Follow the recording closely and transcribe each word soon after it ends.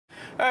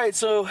Alright,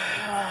 so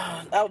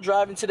out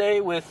driving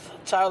today with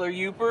Tyler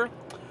Uper.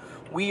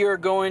 We are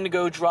going to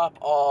go drop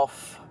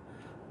off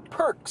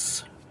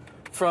perks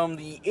from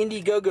the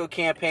IndieGoGo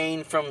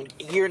campaign from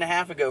a year and a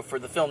half ago for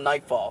the film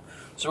Nightfall.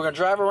 So we're going to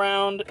drive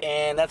around,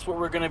 and that's what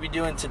we're going to be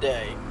doing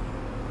today.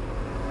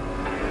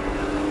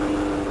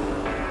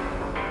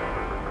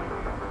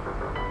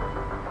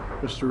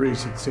 Mr.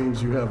 Reese, it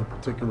seems you have a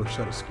particular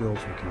set of skills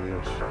we can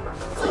use.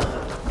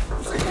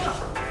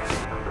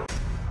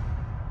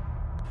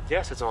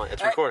 Yes, it's on.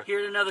 It's recording.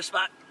 Here's another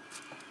spot.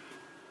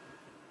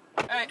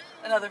 Alright,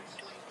 another.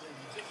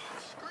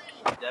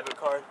 Debit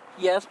card?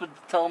 Yes, but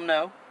tell them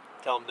no.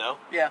 Tell them no?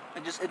 Yeah,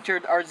 and just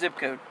enter our zip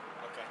code.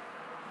 Okay.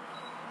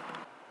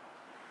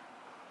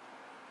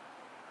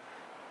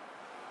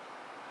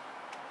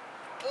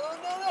 Oh,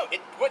 no. It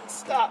wouldn't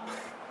stop.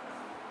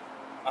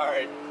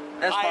 Alright.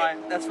 That's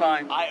fine. That's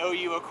fine. I owe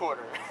you a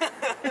quarter.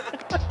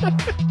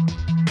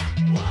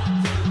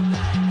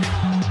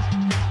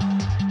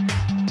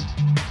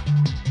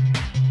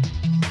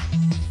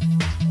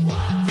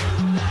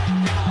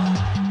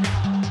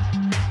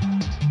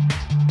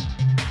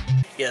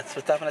 Yes,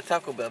 we're stopping at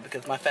Taco Bell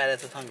because my fat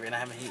ass is hungry and I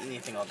haven't eaten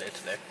anything all day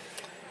today.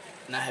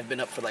 And I have been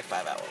up for like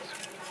 5 hours.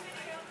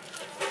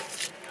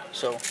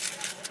 So,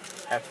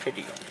 have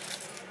pity on me.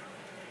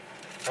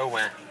 Oh,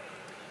 wow.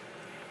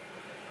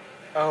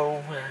 Oh,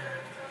 wow.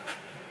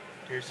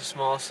 Here's the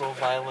smallest little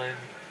violin.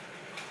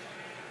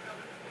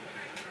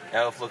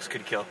 Elf looks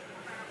could kill.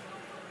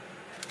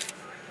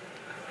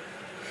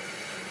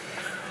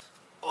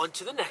 On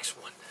to the next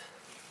one.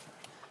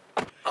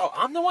 Oh,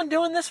 I'm the one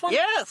doing this one?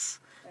 Yes!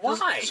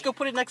 Why? Just go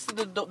put it next to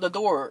the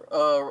door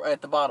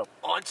at the bottom.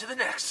 On to the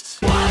next.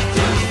 What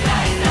do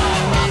they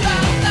know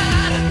about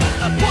that?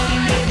 A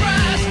point of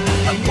rest,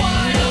 a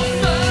point of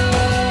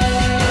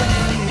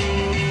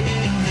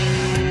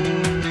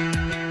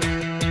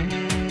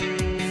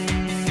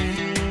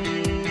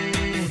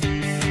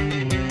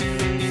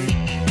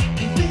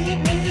beat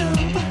me up,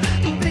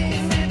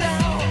 beat me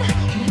down,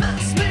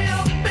 mess me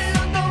up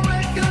in no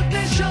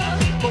recognition.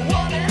 But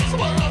what is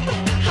worth,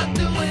 I'll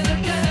do it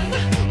again.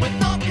 With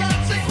no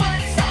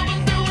consequence, I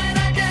will do it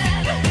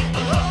again.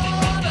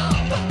 Hold up,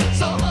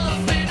 so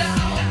hold me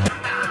down.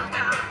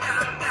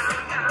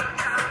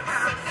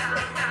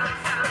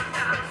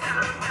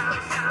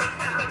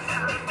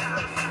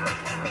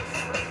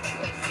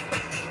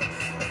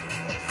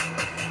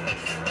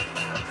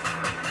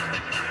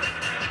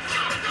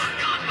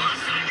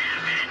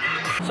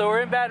 So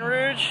we're in Baton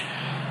Rouge,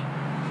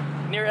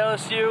 near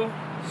LSU,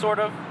 sort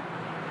of.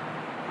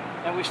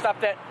 And we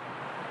stopped at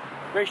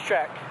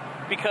racetrack.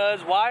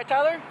 Because why,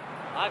 Tyler?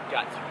 I've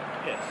got to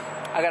piss.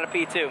 I gotta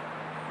pee too.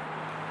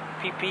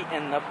 Pee pee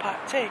in the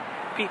potty.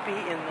 Pee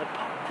pee in the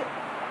potty.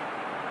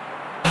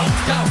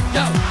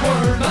 Yo,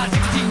 word, my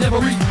dignity never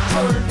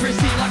returned.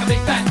 Pristine like a big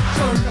fat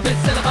turn. A bit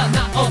cinema,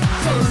 not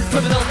absurd.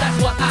 Criminal, that's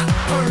what I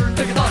heard.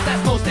 Think I thought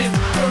that's most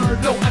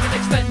inferred. No effort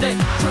expended.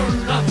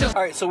 Turn, I'm just.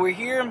 Alright, so we're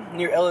here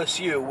near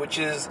LSU, which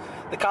is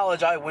the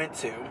college I went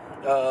to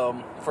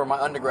for my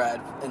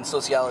undergrad in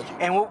sociology.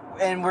 And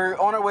we're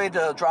on our way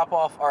to drop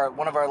off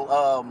one of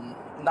our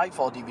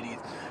Nightfall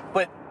DVDs.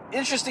 But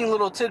interesting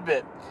little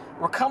tidbit,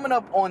 we're coming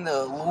up on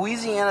the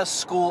Louisiana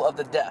School of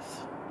the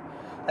Deaf.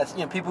 That's,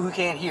 people who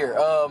can't hear.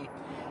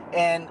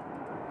 And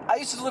I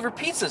used to deliver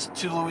pizzas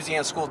to the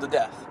Louisiana School of the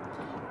Deaf.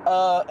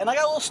 And I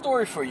got a little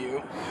story for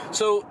you.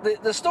 So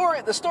the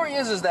story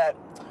is that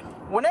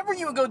whenever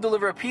you would go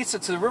deliver a pizza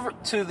to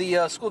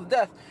the School of the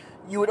Deaf,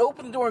 you would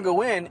open the door and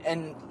go in,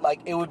 and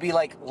like it would be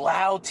like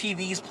loud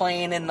TVs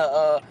playing in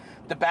the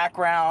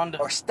background,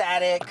 or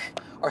static,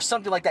 or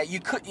something like that.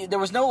 There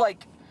was no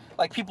like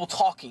people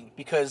talking,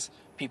 because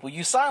people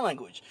use sign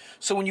language.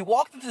 So when you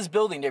walked into this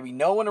building, there'd be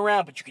no one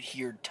around, but you could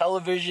hear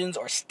televisions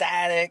or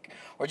static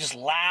or just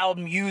loud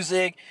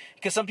music,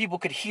 because some people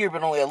could hear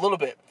but only a little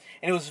bit.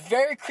 And it was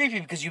very creepy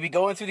because you'd be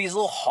going through these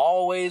little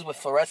hallways with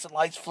fluorescent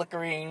lights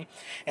flickering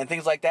and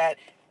things like that,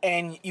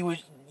 and you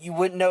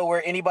wouldn't know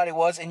where anybody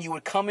was, and you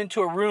would come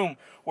into a room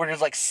where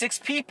there's like 6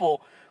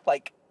 people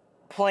like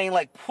playing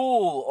like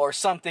pool or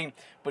something,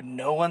 but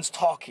no one's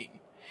talking.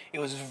 It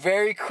was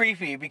very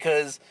creepy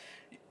because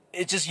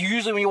it's just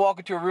usually when you walk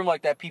into a room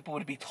like that, people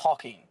would be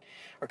talking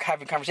or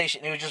having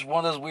conversation. It was just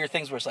one of those weird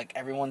things where it's like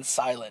everyone's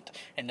silent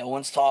and no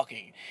one's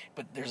talking,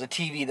 but there's a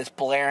TV that's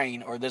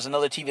blaring, or there's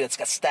another TV that's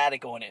got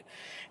static on it,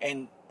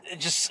 and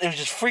it would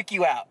just freak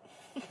you out.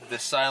 The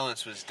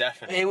silence was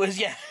deafening. It was,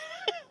 yeah.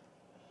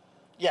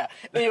 Yeah.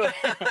 Anyway,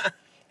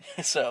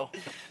 so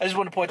I just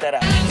want to point that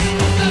out.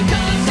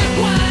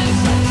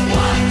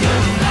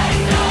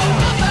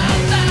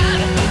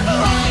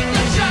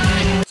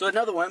 So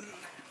another one,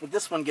 but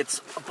this one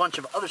gets a bunch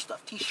of other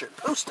stuff: T-shirt,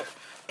 poster,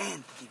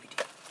 and the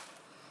DVD.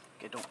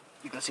 Okay,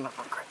 you're gonna see my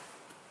front crack.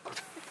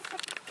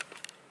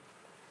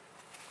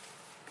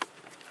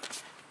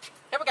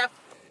 Here we go.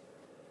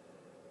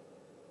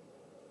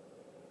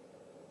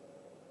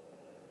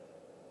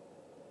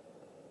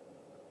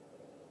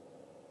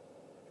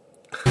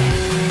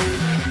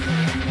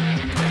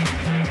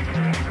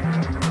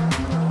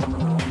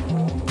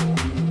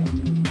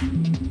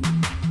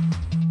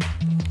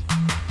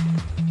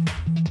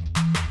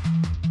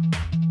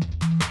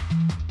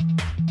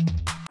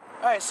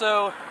 Alright,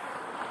 so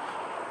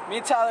me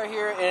and Tyler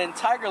here in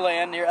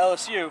Tigerland near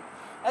LSU.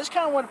 I just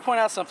kind of want to point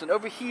out something.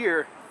 Over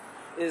here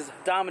is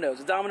Domino's,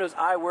 the Domino's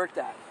I worked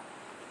at.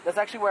 That's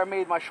actually where I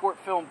made my short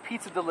film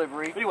pizza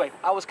delivery. But anyway,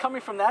 I was coming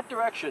from that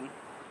direction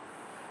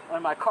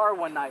in my car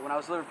one night when I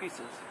was delivering pizzas.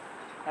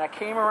 And I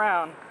came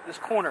around this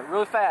corner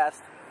really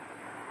fast,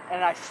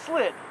 and I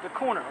slid the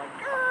corner,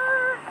 like,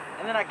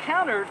 and then I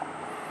countered,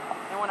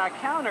 and when I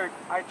countered,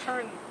 I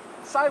turned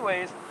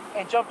sideways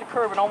and jumped the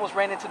curb and almost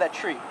ran into that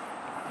tree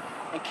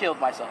and killed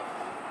myself.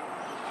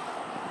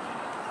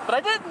 But I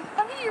didn't.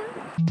 I'm here.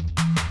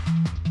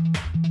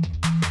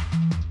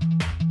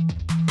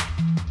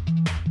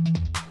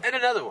 And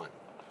another one.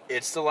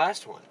 It's the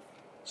last one.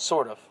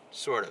 Sort of.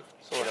 Sort of.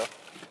 Sort of.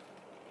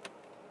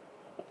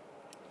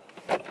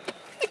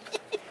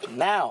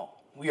 Now,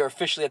 we are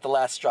officially at the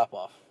last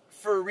drop-off.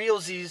 For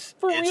realsies,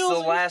 For it's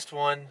realsies. the last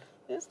one.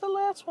 It's the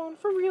last one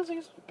for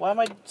realsies. Why am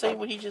I saying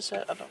what he just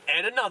said? I don't.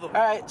 And another one.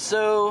 Alright,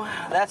 so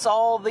that's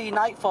all the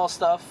Nightfall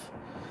stuff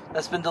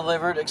that's been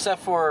delivered,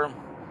 except for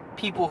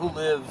people who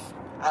live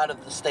out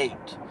of the state.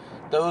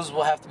 Those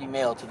will have to be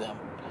mailed to them.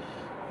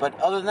 But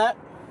other than that,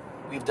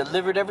 we've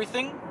delivered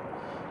everything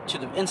to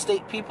the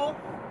in-state people,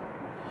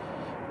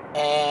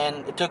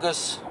 and it took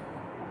us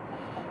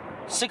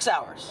 6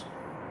 hours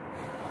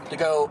to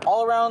go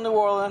all around New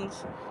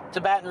Orleans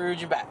to Baton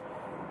Rouge and back.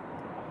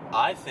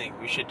 I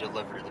think we should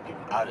deliver to the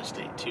people out of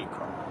state too,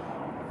 Carl.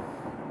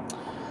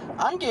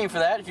 I'm game for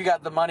that if you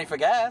got the money for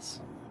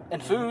gas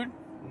and food.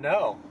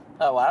 No.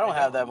 Oh, well, I don't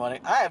have that money.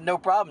 I have no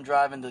problem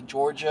driving to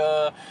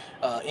Georgia,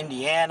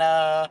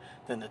 Indiana,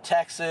 then to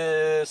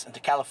Texas, and to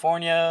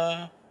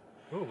California.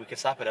 Ooh, we could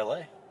stop at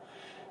LA.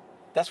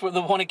 That's where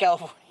the one in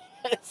California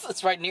is.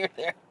 It's right near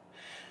there.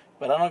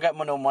 But I don't got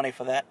no money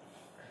for that.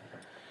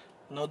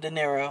 No De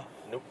Niro.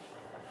 Nope.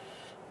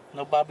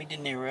 No Bobby De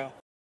Niro.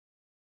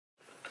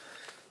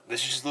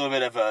 This is just a little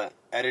bit of a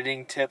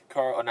editing tip,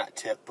 Carl. Oh, not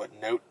tip, but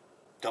note.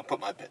 Don't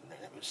put my bit in there.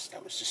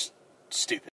 That was just stupid.